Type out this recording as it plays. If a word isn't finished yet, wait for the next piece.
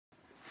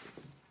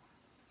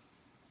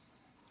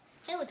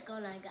Hey, what's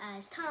going on,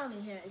 guys? Tommy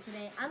here, and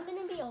today I'm going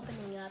to be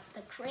opening up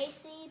the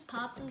Kracie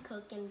Popin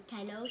Cookin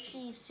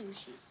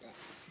Sushi set.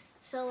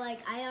 So, I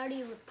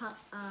already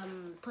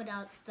put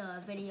out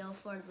the video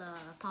for the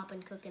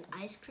Popin Cookin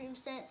ice cream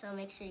set, so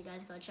make sure you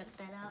guys go check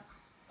that out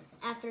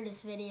after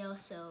this video.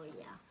 So,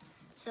 yeah.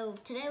 So,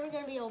 today we're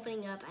going to be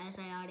opening up, as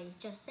I already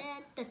just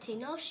said, the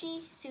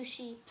Tenoshi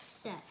Sushi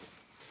set.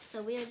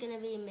 So, we are going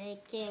to be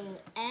making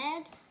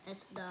egg.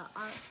 That's the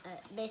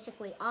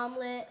basically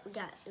omelet.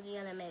 We're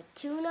gonna make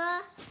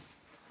tuna.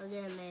 We're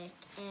gonna make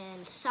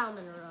and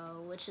salmon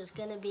roe, which is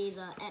gonna be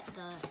the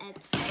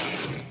eggs.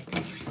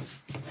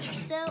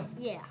 So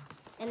yeah,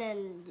 and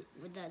then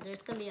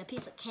there's gonna be a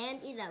piece of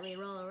candy that we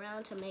roll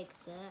around to make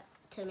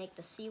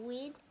the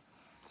seaweed.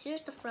 So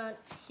here's the front.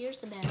 Here's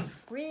the back.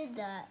 Read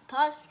that.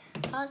 Pause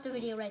the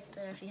video right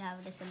there if you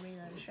have this and read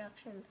the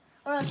instructions,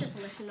 or else just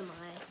listen to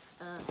my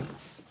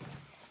advice.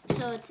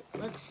 So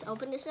let's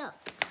open this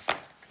up.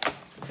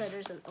 So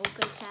there's an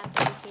open tab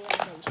in here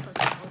that you're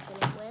supposed to open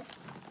it with.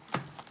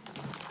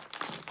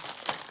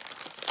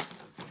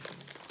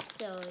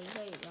 So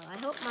there you go. I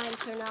hope mine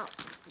turn out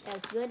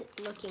as good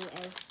looking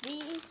as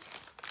these.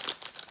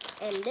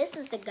 And this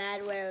is the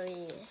guide where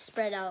we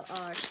spread out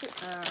our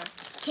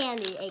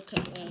candy,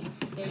 aka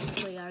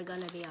basically are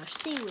gonna be our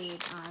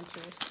seaweed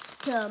onto this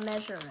to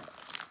measure it.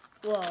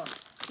 Well,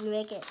 we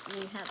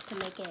have to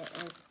make it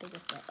as big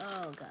as that.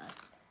 Oh god.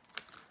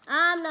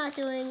 I'm not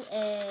doing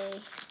a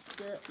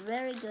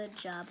very good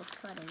job of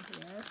cutting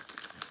here.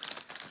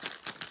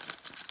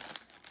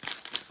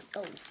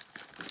 Oh.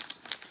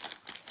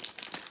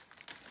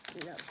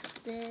 Look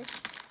at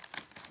this.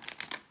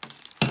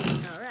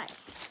 Alright.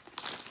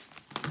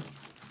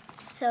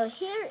 So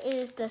here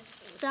is the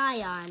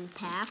cyan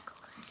pack,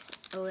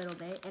 a little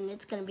bit, and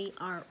it's going to be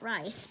our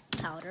rice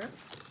powder.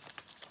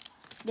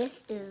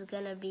 This is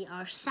going to be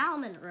our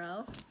salmon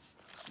roe.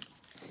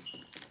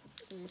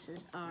 This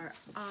is our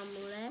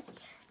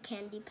omelet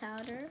candy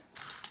powder.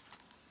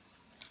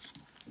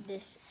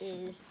 This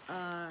is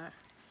our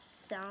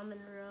salmon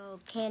roe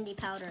candy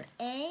powder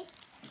A.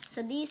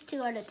 So these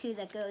two are the two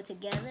that go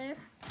together.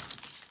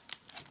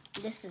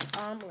 This is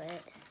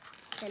omelet.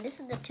 And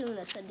this is the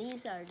tuna. So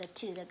these are the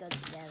two that go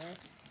together.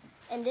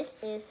 And this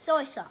is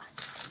soy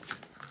sauce.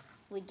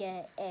 We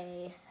get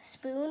a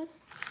spoon.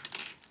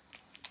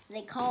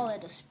 They call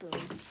it a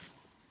spoon.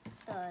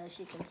 If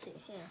you can see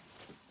here.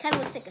 Kind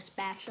of looks like a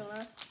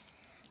spatula.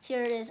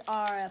 Here it is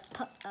our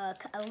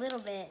a little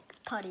bit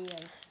putty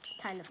of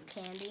kind of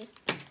candy.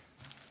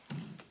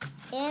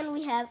 And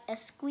we have a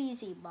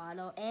squeezy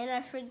bottle. And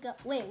I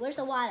forgot, wait, where's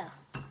the water?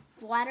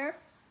 Water?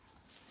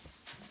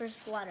 Where's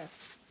water?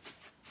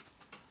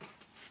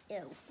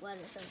 Ew,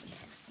 water's over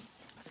there.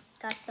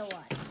 Got the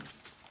water.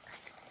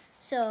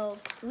 So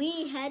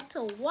we head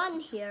to one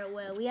here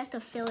where we have to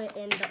fill it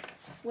in the,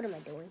 what am I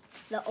doing?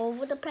 The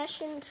oval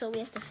depression, so we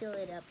have to fill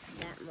it up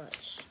that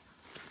much.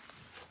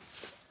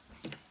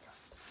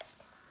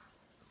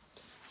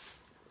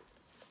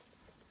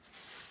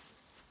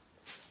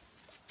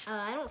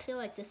 I don't feel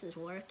like this is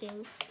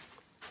working.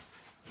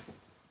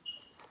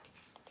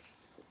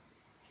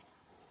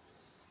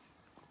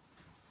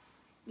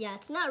 Yeah,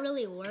 it's not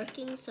really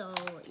working, so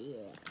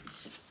yeah.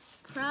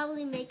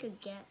 Probably make a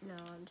gap. No,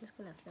 I'm just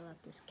gonna fill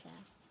up this cap.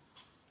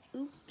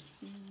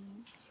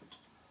 Oopsies.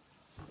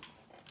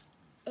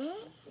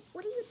 Eh?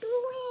 What are you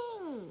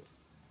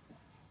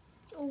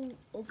doing?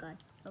 Oh god.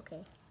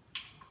 Okay.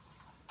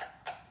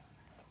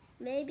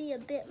 Maybe a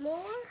bit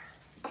more.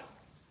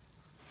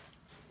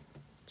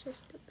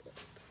 Just a bit.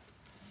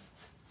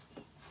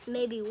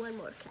 Maybe one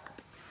more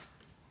cap.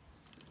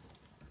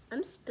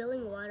 I'm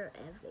spilling water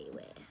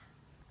everywhere.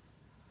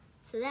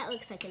 So that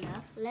looks like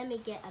enough. Let me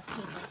get a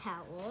paper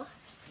towel.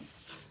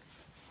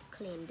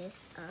 Clean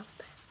this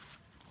up.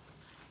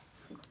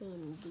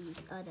 Clean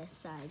these other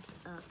sides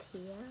up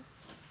here.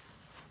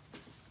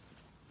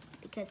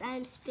 Because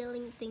I'm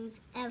spilling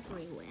things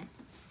everywhere.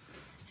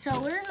 So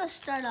we're gonna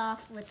start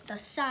off with the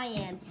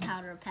cyan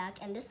powder pack,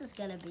 and this is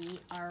gonna be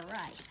our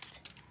rice.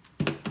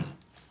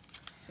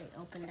 So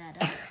open that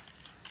up.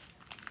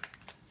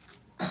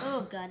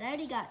 Oh god, I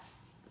already got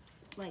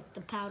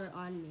the powder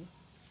on me.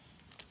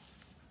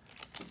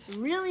 It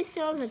really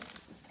smells like,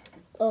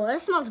 oh,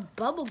 that smells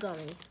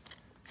bubblegummy.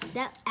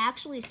 That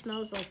actually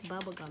smells like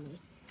bubblegummy.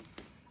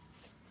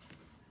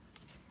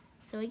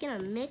 So we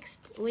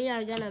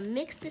are gonna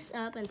mix this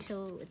up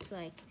until it's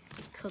like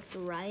cooked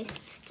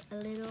rice a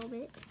little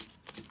bit.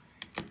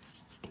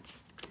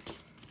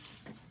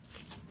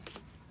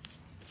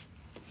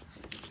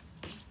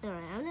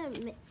 Alright,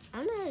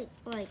 I'm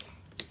gonna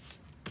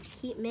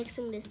keep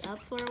mixing this up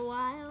for a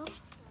while.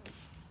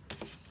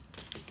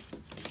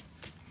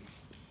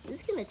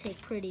 This is gonna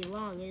take pretty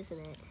long, isn't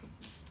it?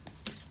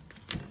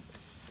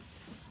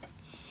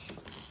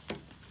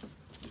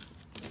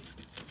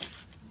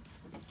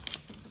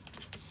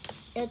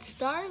 It's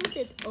starting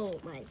to, oh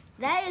my,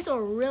 that is a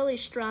really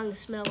strong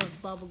smell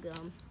of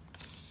bubblegum.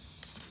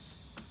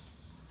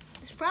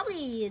 It's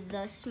probably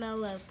the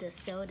smell of the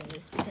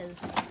sodas, because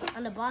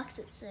on the box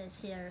it says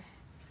here,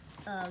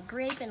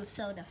 grape and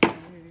soda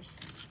flavors.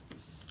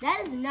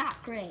 That is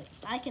not great.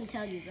 I can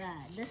tell you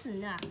that. This is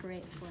not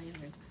great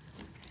flavor.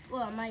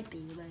 Well, it might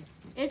be, but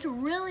it's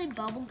really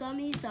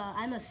bubblegummy, so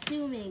I'm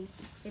assuming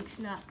it's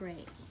not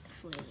great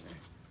flavor.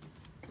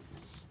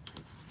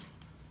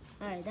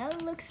 Alright,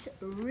 that looks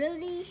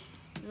really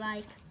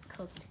like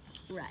cooked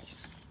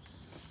rice.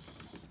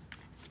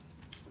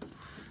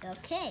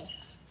 Okay,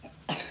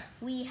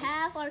 we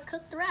have our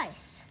cooked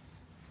rice.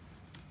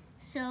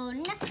 So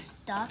next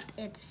up,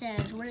 it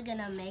says we're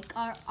gonna make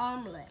our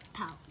omelet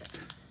powder.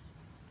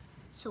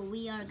 So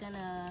we are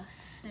gonna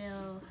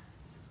fill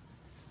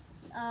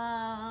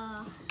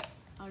our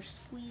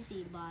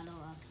squeezy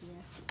bottle up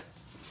here.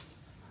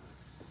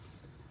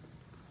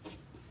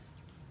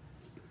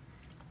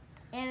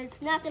 And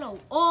it's not gonna,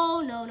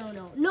 oh,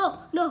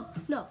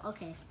 no,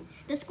 okay.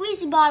 The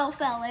squeezy bottle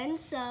fell in,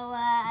 so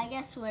I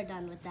guess we're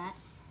done with that.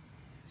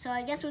 So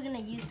I guess we're gonna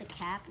use the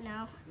cap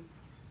now.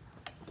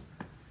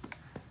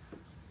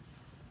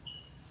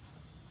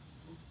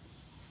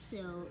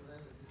 So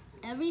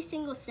every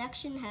single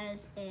section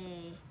has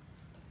a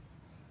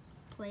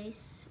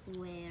place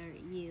where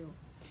you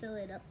fill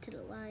it up to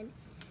the line.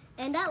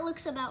 And that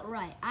looks about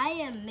right. I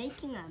am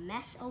making a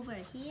mess over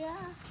here.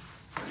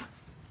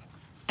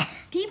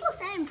 People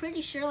say I'm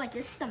pretty sure like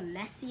this is the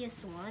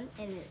messiest one,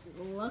 and it's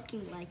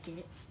looking like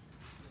it.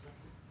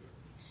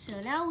 So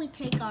now we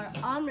take our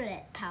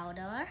omelet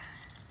powder,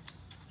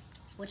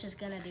 which is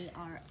gonna be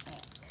our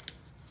egg.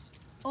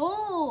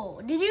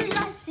 Oh, did you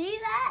guys see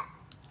that?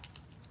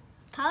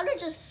 Powder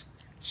just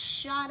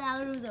shot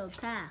out of the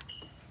pack.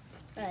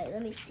 All right,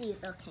 let me see.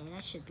 Okay,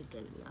 that should be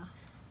good enough.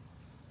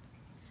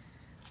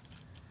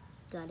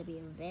 Gotta be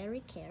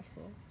very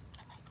careful.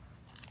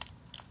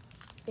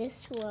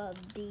 This will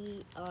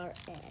be our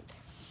egg.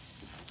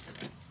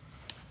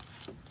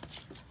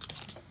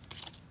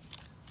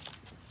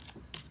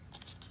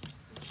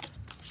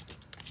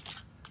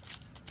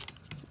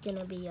 It's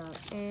gonna be our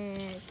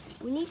egg.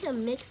 We need to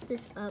mix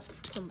this up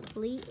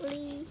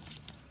completely.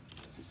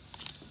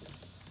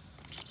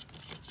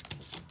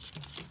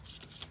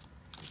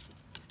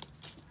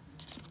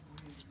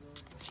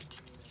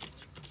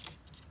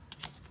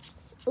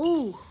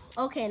 Ooh,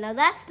 okay, now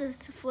that's the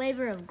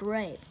flavor of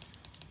grape.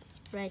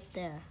 Right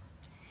there.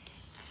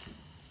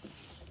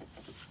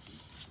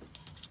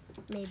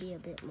 Maybe a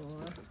bit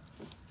more.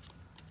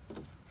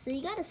 So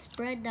you gotta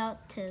spread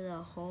out to the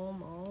whole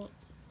mold.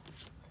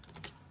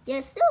 Yeah,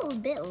 it's still a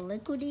bit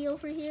liquidy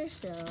over here,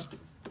 so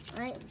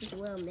I as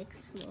well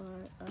mix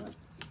more up.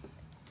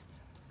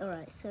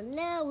 Alright, so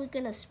now we're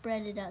gonna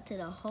spread it out to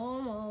the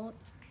whole mold.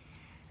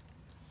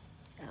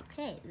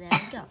 Okay, there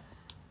we go.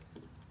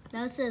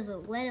 Now it says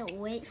let it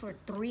wait for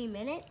 3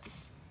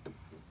 minutes.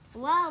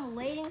 While I'm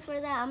waiting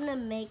for that, I'm gonna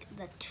make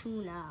the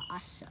tuna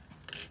asa.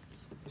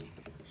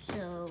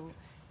 So,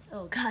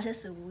 oh god,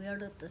 this is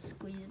weird with the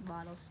squeeze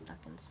bottle stuck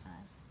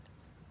inside.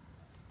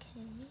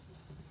 Okay.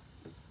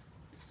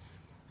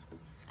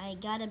 I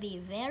gotta be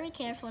very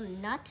careful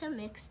not to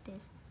mix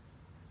this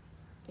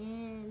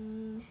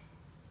in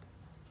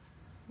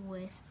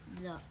with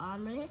the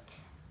omelet.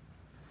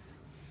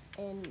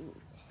 And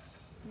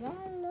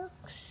that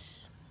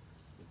looks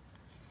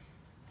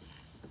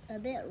a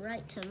bit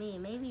right to me.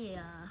 Maybe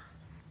a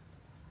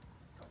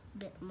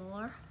bit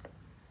more,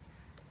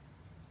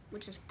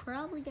 which is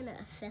probably gonna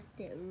affect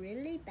it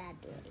really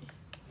badly.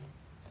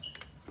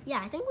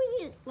 Yeah, I think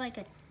we need like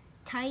a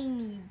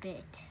tiny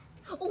bit.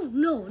 Oh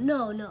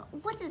no,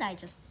 what did I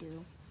just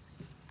do?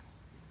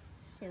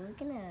 So we're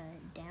gonna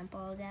damp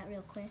all that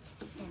real quick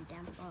and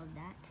damp all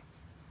that.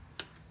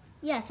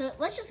 Yeah, so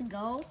let's just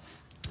go.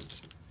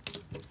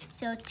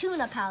 So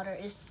tuna powder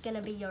is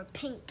gonna be your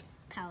pink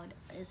powder.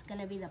 Is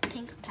gonna be the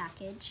pink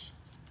package.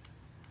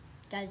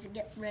 Guys,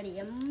 get ready.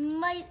 It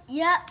might,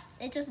 yeah,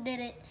 it just did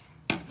it.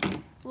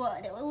 Well,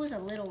 it was a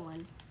little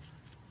one.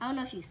 I don't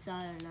know if you saw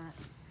it or not.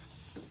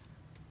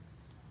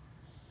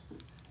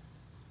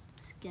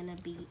 It's gonna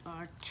be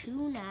our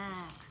tuna.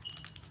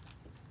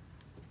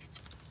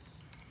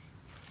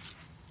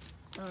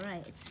 All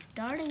right, it's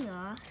starting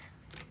off.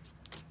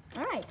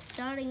 All right,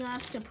 starting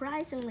off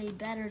surprisingly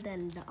better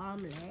than the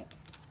omelet.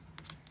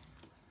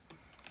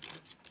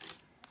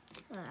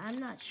 I'm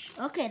not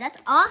sure. Okay, that's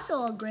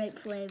also a great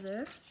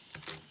flavor.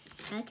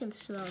 I can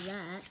smell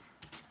that.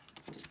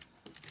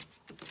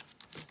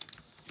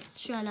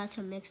 Try not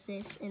to mix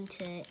this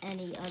into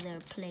any other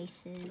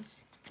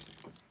places.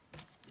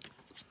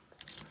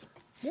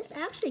 This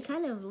actually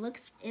kind of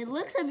looks, it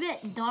looks a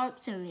bit dark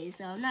to me,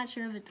 so I'm not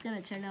sure if it's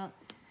gonna turn out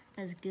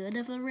as good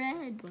of a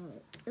red,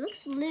 but it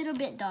looks a little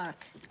bit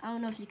dark. I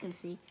don't know if you can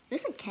see.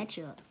 This is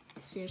ketchup,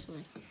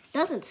 seriously.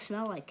 Doesn't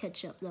smell like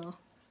ketchup though.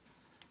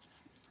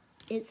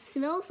 It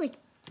smells like,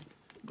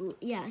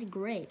 yeah,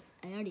 grape.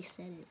 I already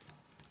said it.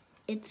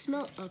 It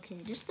smells, okay,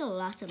 there's still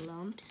lots of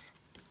lumps.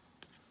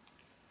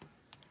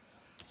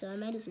 So I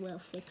might as well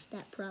fix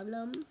that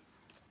problem.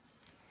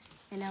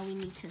 And now we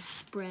need to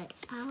spread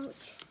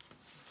out.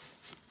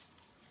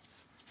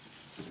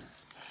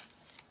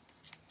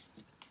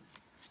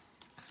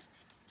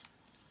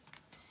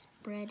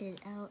 Spread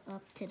it out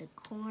up to the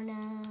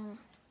corner.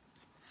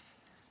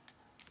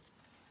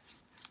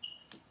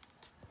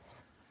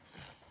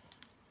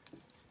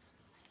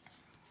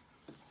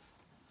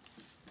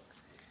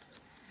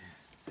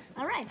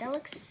 right, that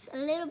looks a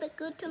little bit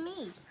good to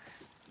me.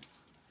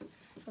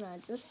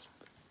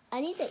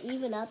 I need to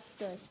even up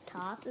this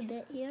top a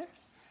bit here.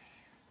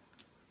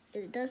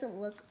 It doesn't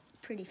look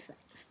pretty flat.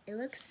 It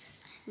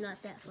looks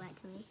not that flat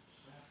to me.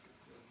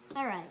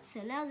 All right,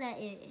 so now that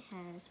it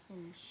has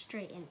been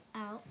straightened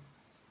out,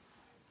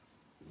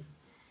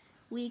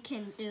 we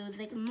can do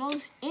the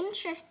most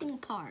interesting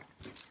part,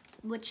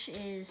 which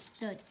is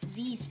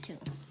these two.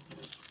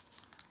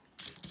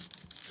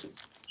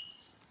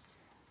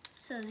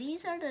 So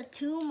these are the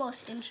two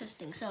most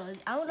interesting. So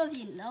I don't know if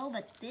you know,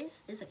 but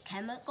this is a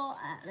chemical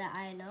that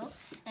I know.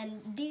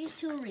 And these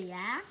two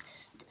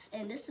react,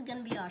 and this is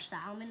gonna be our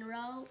salmon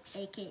roe,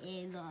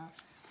 AKA the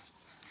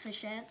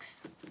fish eggs.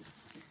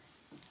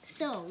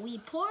 So we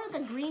pour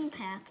the green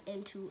pack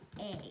into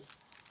A.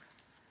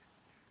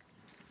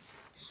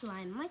 So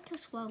I might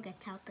as well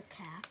get out the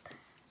cap.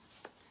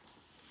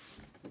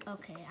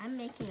 Okay, I'm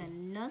making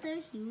another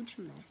huge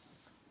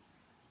mess.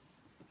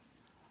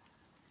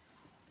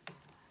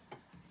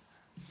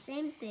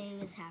 Same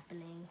thing is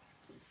happening.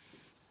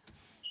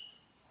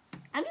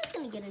 I'm just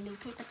gonna get a new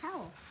paper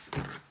towel.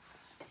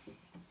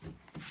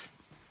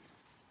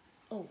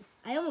 Oh,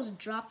 I almost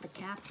dropped the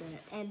cap there,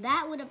 and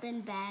that would have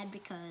been bad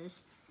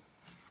because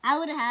I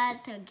would have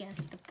had to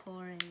guess the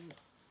pouring.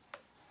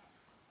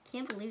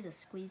 Can't believe the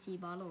squeezy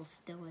bottle is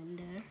still in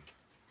there.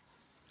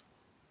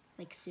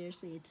 Like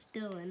seriously, it's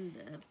still in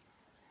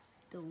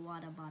the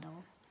water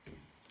bottle.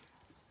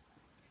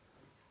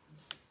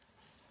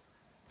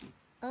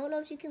 I don't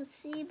know if you can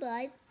see, but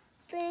I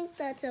think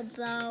that's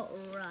about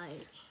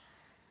right.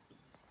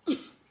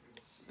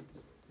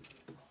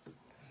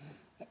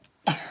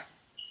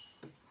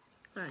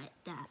 All right,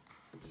 that.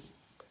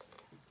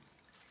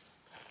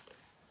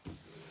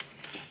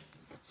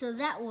 So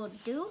that will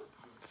do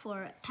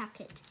for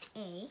packet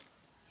A.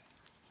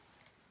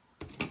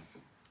 All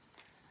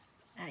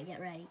right, get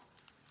ready.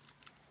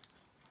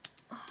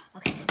 Oh,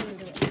 okay, I didn't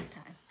do it that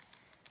time.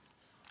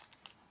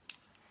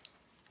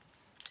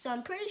 So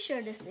I'm pretty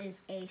sure this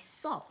is a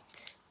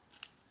salt.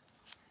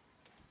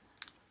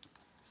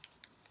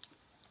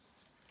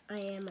 I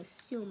am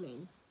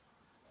assuming.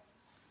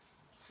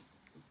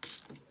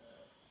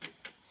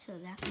 So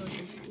that goes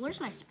in.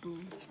 Where's my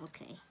spoon?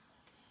 Okay.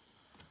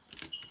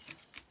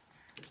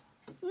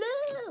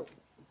 No!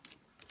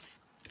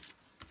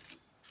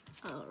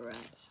 All right.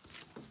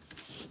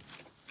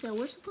 So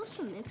we're supposed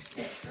to mix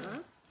this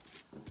up.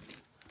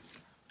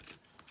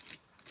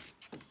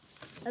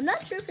 I'm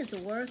not sure if it's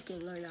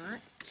working or not.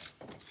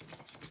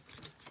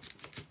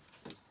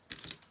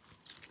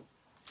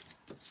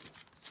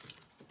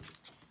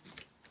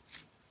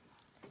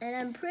 And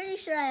I'm pretty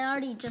sure I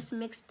already just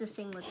mixed this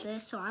thing with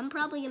this, so I'm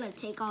probably gonna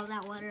take all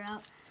that water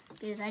out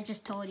because I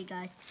just told you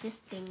guys this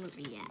thing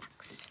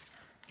reacts.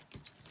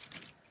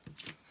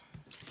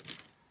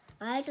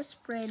 I just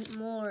sprayed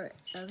more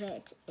of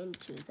it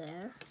into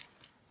there.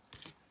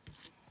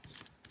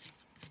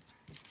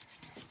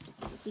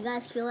 You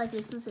guys feel like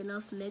this is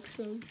enough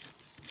mixing?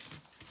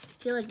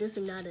 I feel like this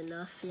is not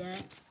enough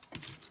yet.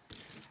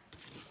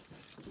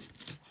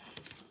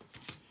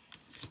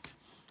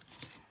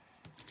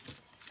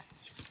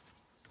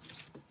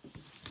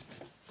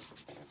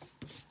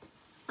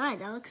 Alright,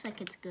 that looks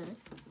like it's good.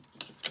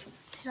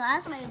 So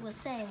as I was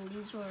saying,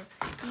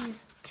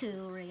 these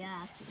two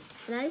react.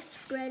 And I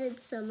spreaded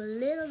some a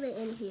little bit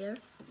in here.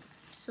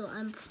 So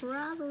I'm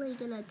probably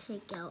gonna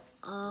take out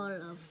all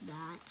of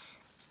that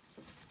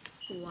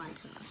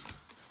water.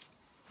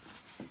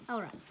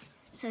 Alright,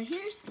 so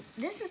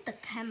this is the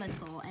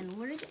chemical, and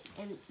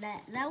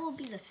that will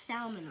be the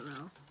salmon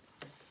roe.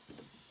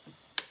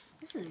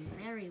 This is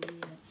very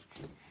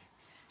weird.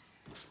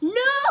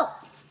 No!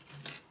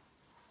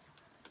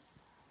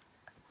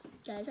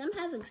 Guys, I'm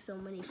having so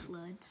many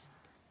floods.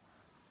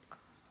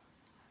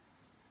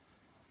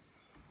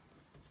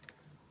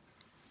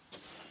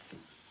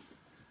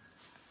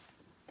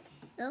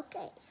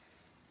 Okay.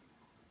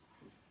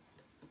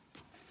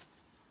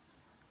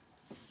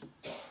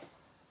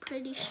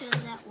 Pretty sure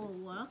that will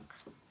work.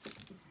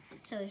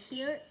 So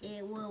here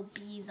it will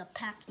be the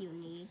pack you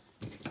need.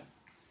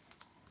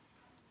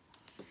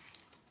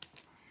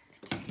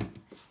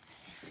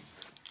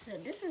 So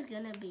this is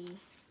gonna be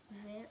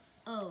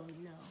oh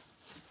no.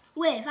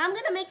 Wait, if I'm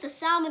gonna make the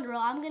salmon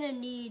roll, I'm gonna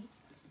need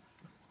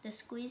the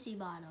squeezy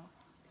bottle.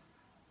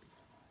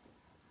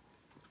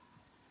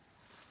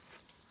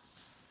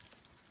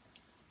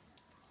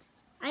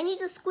 I need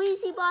the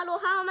squeezy bottle.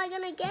 How am I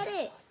gonna get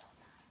it?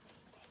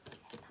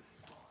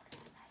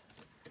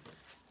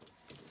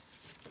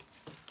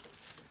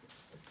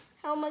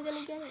 How am I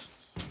gonna get it?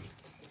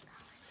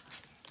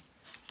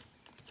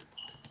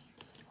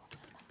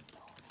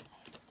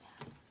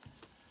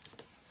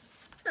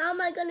 How am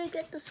I gonna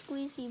get the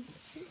squeezy?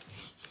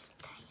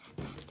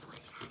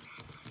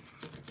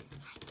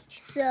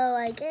 So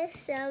I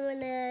guess I'm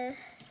gonna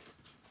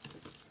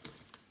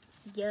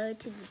go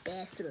to the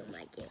bathroom,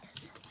 I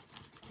guess.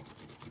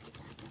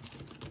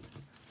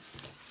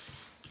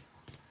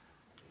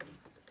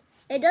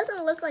 It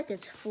doesn't look like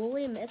it's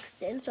fully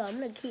mixed in, so I'm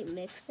gonna keep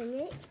mixing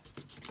it.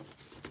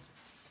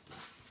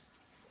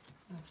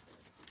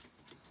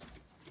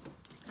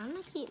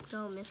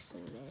 go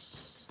mixing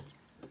this.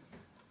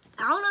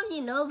 I don't know if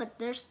you know, but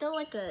there's still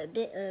like a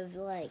bit of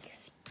like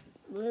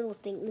little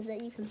things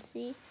that you can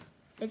see.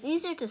 It's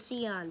easier to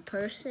see on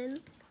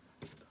person.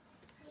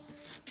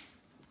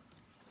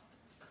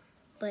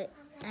 But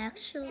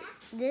actually,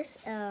 this,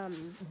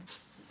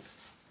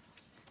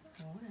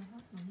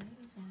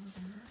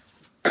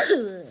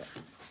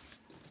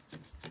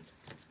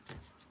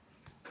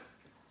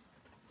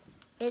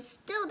 it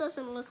still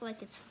doesn't look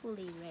like it's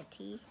fully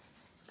ready.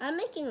 I'm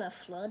making a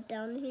flood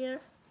down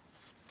here.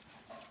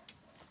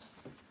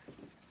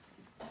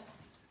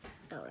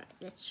 Alright,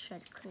 let's try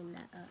to clean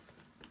that up.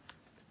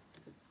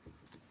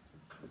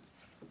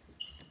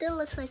 Still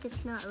looks like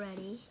it's not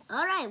ready.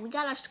 Alright, we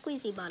got our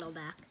squeezy bottle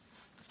back,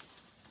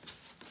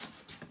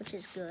 which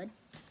is good.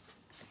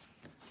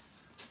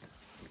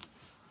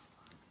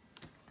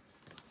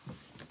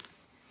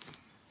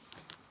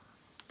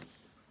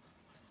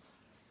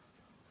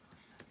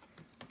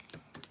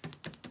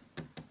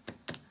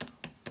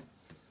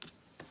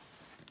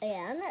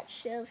 Yeah, I'm not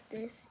sure if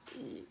this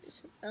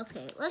is...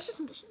 Okay, let's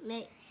just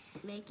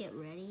make it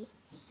ready.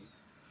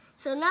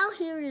 So now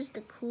here is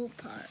the cool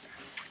part.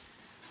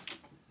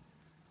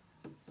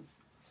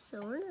 So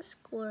we're gonna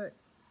squirt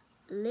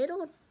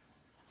little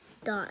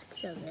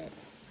dots of it.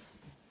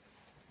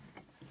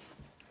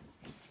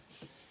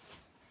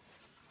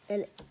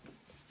 And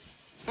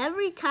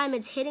every time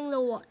it's hitting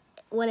the water,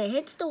 when it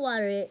hits the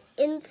water, it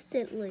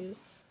instantly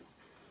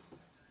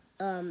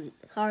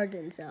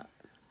hardens up.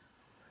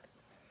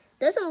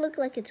 Doesn't look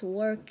like it's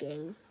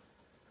working.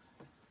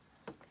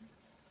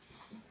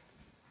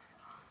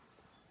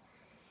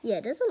 Yeah,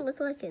 it doesn't look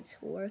like it's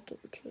working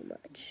too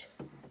much.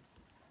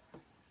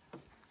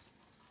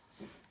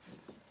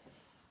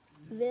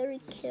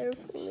 Very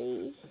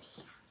carefully.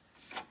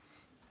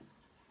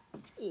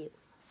 Ew.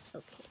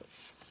 Okay.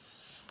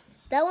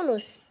 That one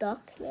was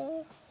stuck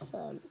there.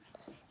 So,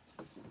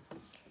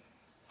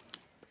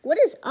 what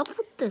is up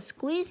with the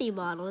squeezy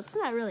bottle? It's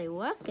not really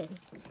working.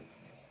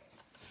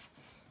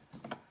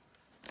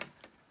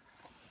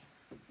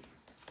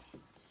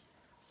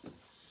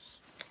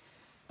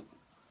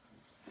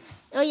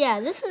 Oh yeah,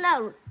 this is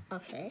not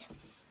okay.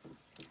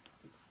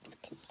 Let's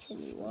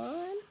continue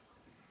on.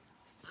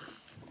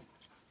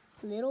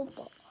 Little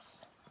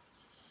balls.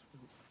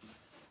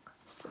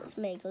 Just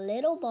make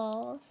little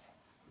balls.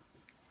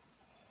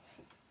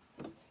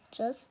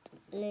 Just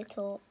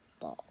little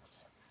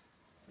balls.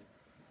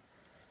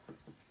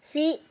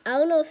 See, I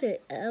don't know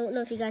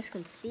if you guys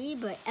can see,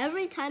 but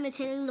every time it's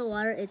hitting the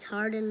water, it's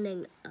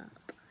hardening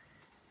up.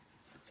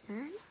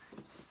 Okay.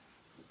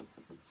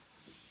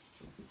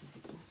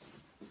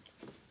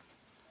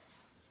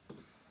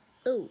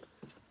 Ooh.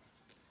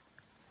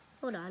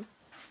 Hold on.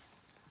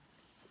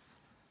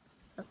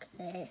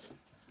 Okay.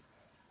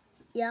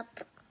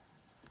 Yep.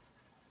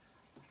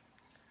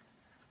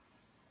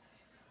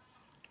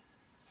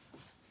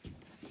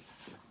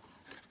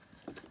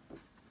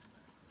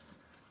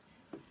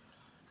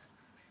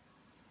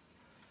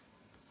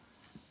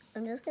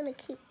 I'm just gonna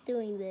keep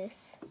doing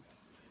this.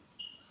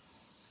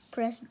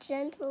 Press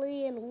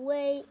gently and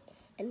wait,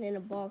 and then a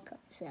ball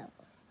comes out.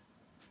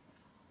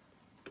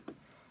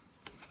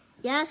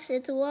 Yes,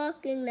 it's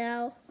working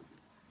now.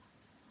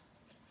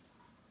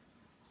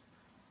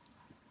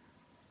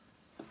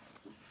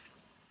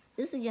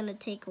 This is gonna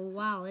take a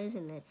while,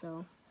 isn't it,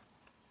 though?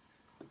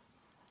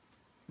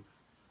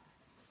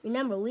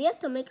 Remember, we have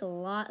to make a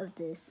lot of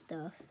this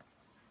stuff.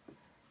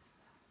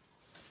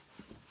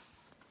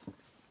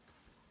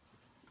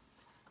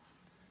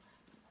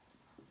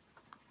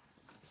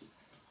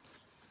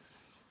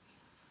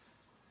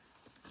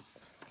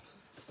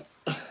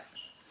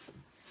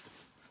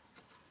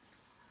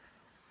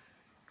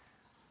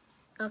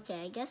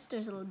 Okay, I guess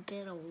there's a little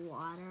bit of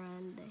water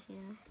under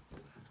here.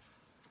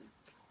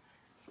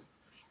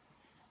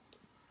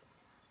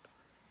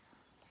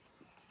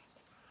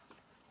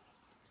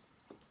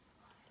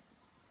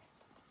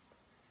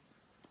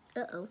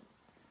 Uh-oh.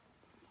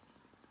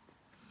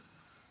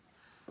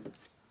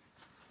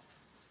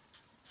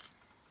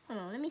 Hold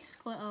on, let me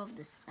squirt all of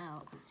this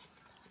out.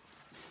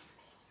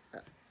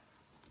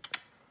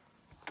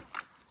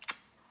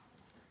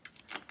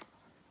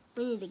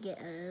 We need to get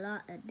a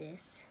lot of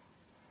this.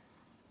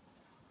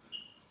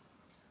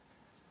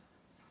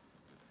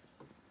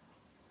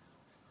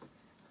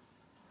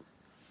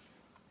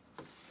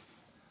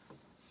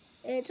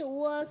 It's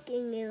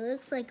working. It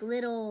looks like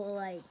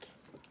little,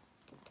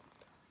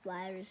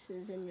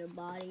 viruses in your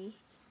body.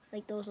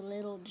 Like those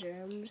little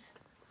germs.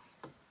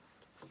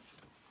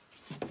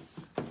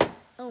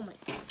 Oh my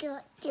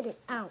god, get it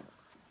out.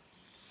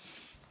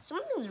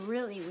 Something's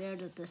really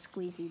weird with the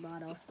squeezy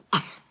bottle.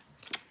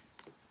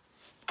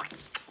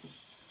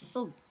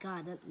 Oh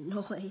god, that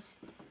noise.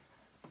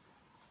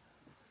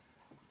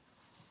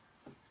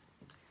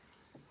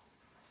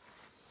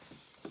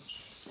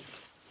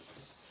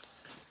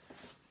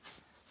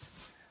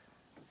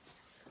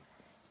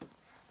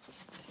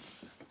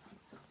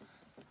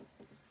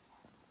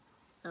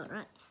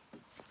 Alright.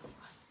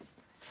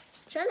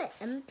 Trying to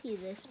empty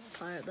this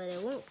part, but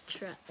it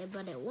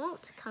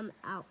won't come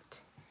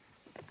out.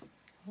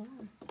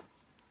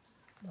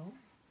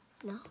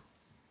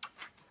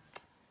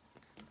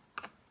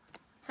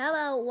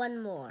 about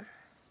one more?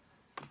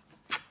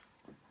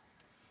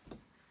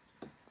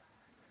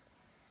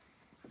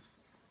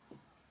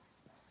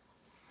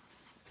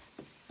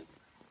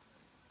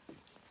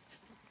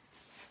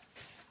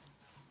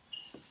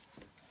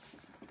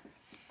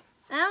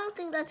 I don't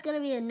think that's gonna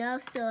be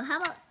enough, so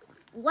how about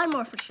one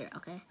more for sure,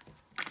 okay?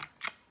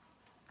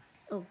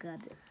 Oh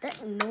god,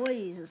 that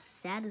noise is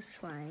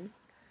satisfying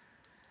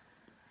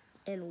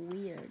and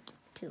weird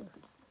too.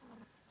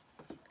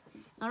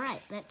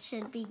 Alright, that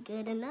should be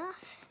good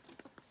enough.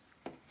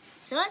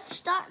 So let's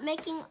start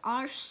making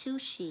our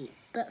sushi.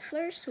 But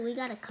first we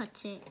gotta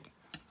cut it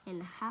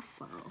in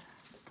half.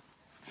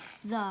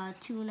 The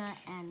tuna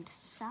and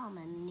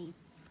salmon need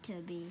to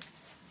be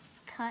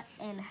cut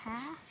in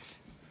half.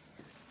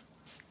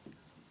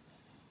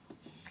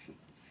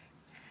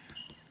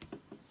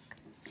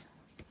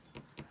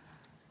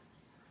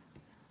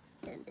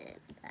 And then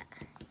that.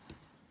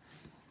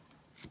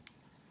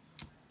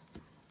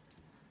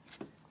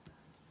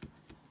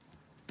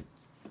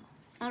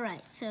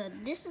 Alright, so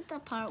this is the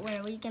part where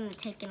we're gonna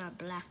take in our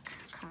black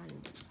candy.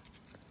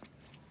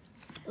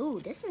 Ooh,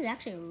 this is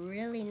actually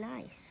really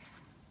nice.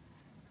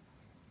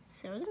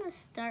 So we're gonna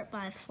start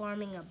by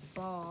forming a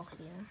ball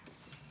here.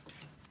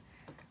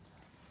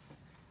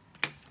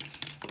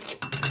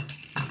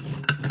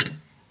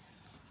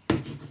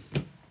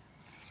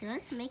 So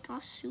let's make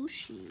our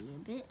sushi a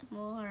bit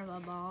more of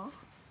a ball.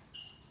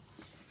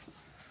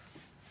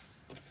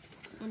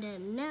 And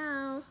then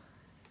now,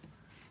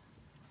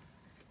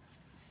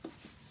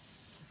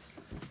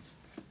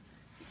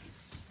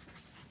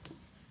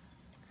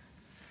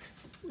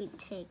 we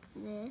take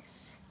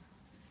this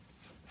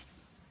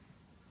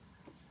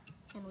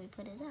and we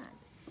put it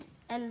on.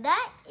 And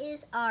that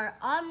is our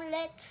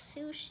omelette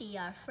sushi,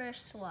 our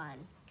first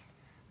one.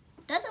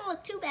 Doesn't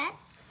look too bad.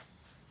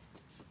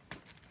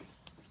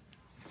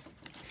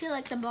 I feel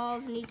like the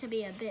balls need to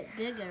be a bit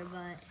bigger,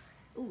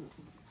 but ooh.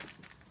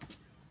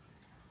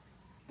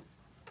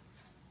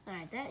 All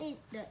right,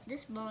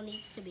 this ball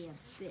needs to be a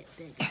bit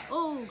bigger.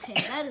 Okay,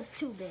 that is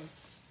too big.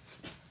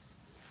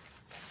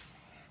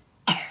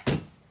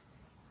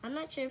 I'm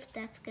not sure if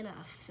that's gonna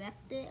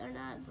affect it or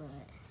not,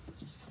 but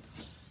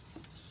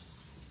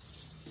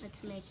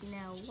let's make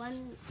now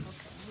one.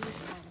 Okay, we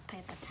got a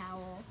paper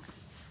towel.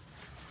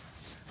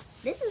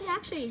 This is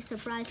actually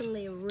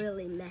surprisingly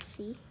really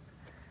messy.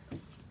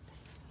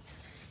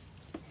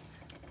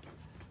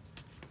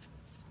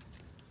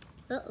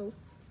 Uh-oh.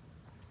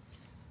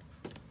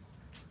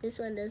 This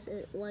one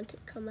doesn't want to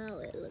come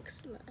out, it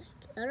looks like.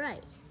 All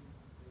right.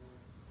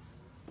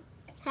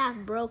 It's half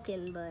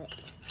broken, but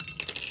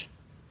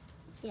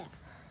yeah.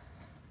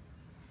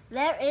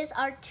 There is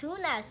our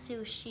tuna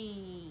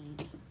sushi.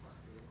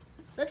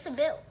 Looks a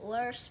bit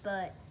worse,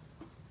 but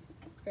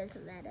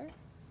doesn't matter.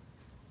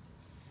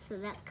 So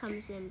that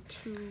comes in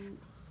 2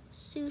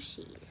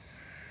 sushis.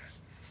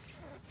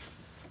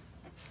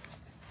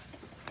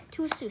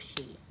 2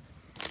 sushi.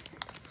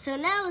 So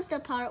now is the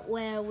part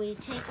where we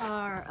take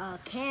our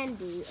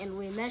candy and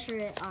we measure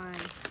it on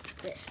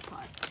this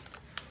part.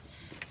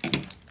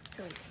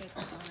 So we take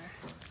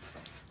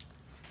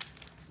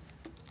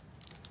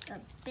a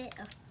bit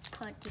of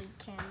putty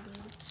candy.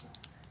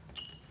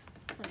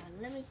 Hold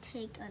on, let me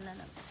take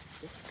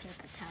this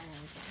paper towel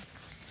again.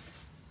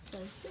 So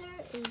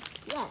here is,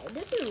 yeah,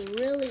 this is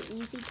really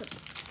easy to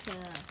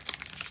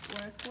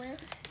work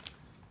with.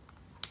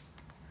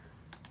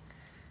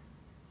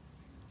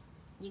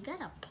 You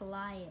gotta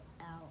apply it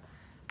out.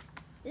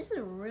 This is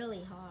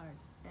really hard,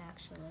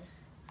 actually.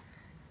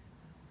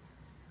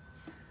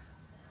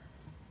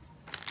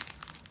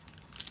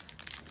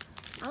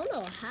 I don't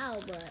know how,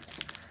 but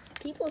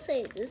people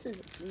say this is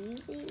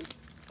easy.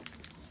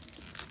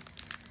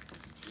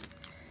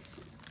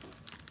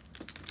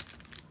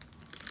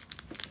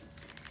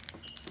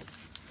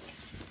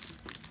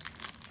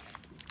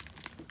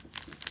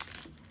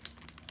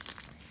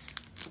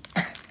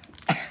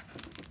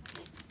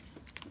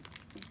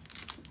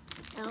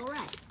 All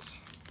right.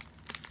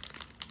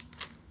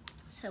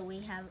 So we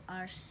have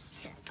our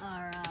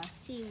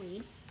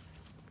seaweed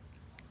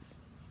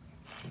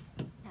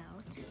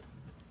out.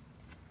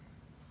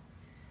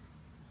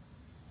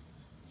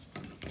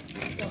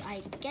 So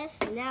I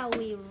guess now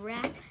we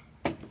wrap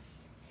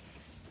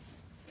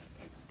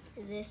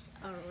this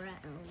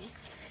around.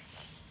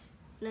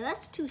 No,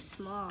 that's too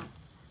small.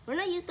 We're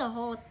gonna use the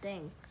whole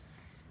thing,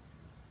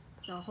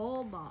 the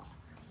whole ball.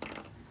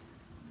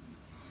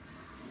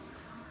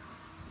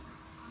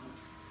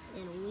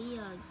 And we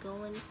are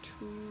going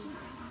to,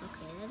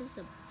 okay, that is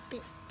a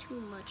bit too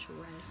much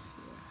rice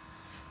here.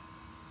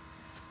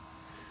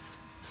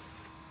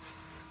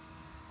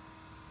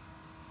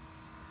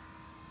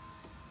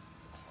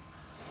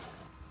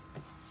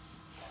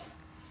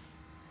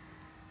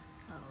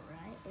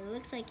 Alright, it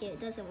looks like it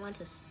doesn't want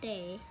to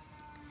stay,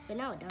 but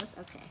now it does,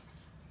 okay.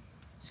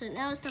 So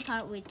now is the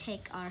part we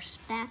take our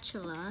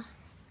spatula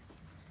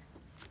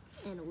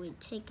and we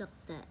take up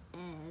the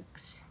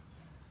eggs.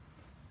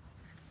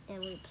 And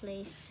we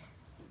place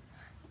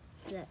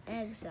the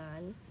eggs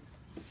on.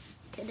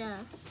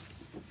 Ta-da!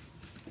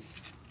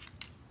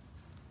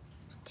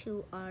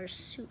 to our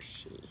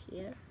sushi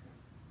here.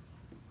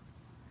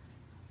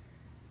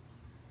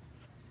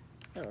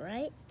 All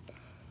right.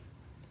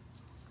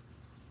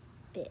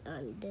 Bit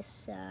on this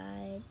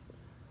side.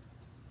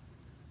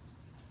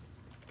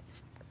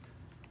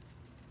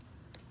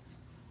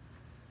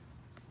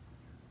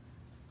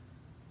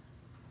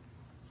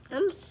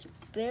 I'm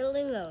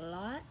spilling a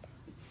lot.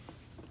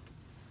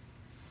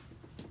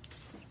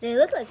 They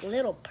look like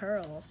little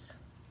pearls,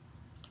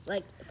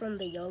 like from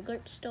the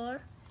yogurt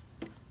store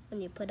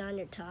when you put on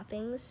your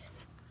toppings.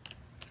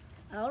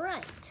 All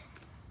right.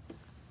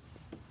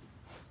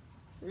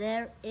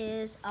 There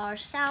is our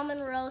salmon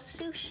roll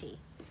sushi.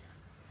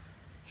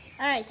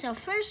 All right, so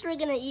first we're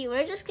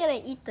just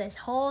gonna eat this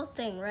whole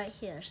thing right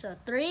here. So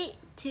 3,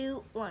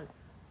 2, 1.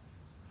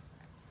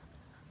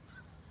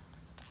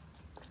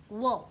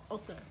 Whoa,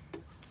 okay.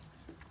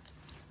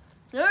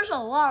 There's a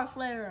lot of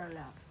flavor in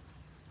that.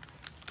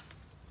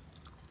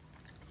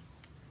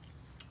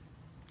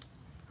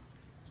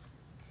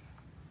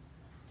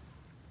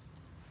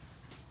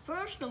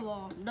 First of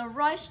all, the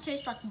rice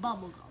tastes like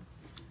bubblegum.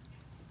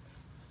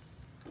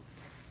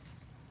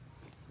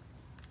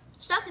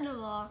 Second of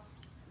all,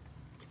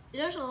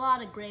 there's a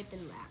lot of grape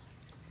in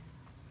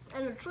that.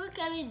 And the true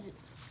candy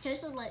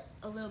tasted like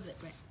a little bit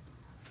grape.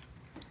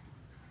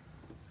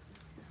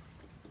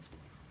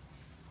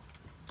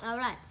 All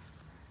right,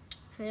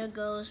 here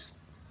goes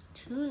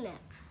tuna.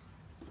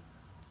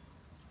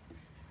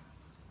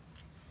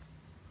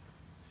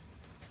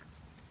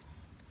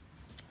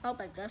 Oh,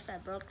 I guess I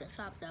broke the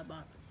top there,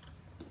 but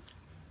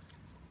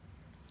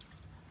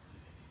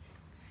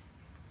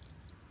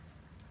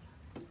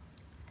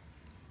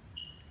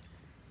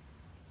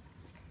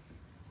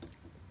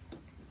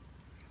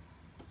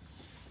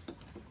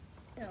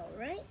all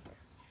right,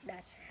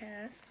 that's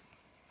half.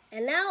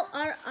 And now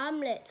our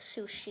omelet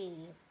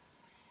sushi.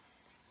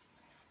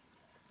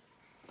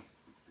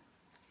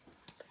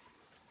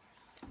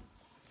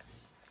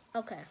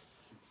 Okay.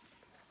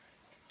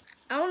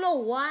 I don't know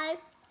why,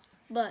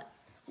 but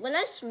when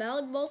I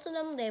smelled both of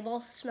them, they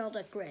both smelled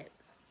like grape.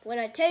 When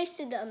I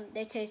tasted them,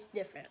 they taste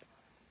different.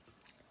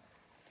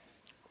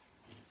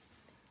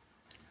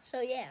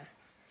 So yeah,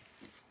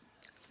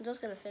 I'm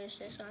just gonna finish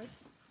this one.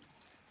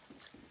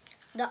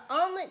 The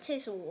omelet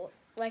tastes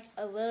like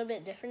a little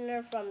bit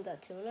different from the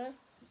tuna,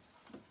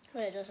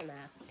 but it doesn't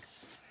matter.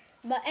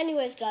 But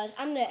anyways, guys,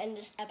 I'm going to end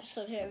this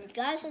episode here. If you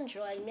guys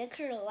enjoyed, make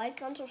sure to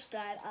like and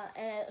subscribe.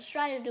 And I'll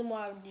try to do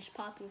more of these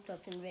popping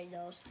cooking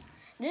videos.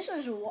 This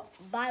was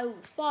by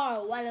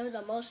far one of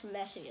the most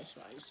messiest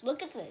ones.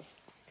 Look at this.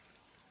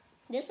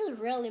 This is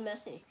really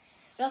messy.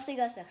 But I'll see you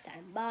guys next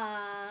time.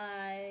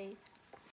 Bye.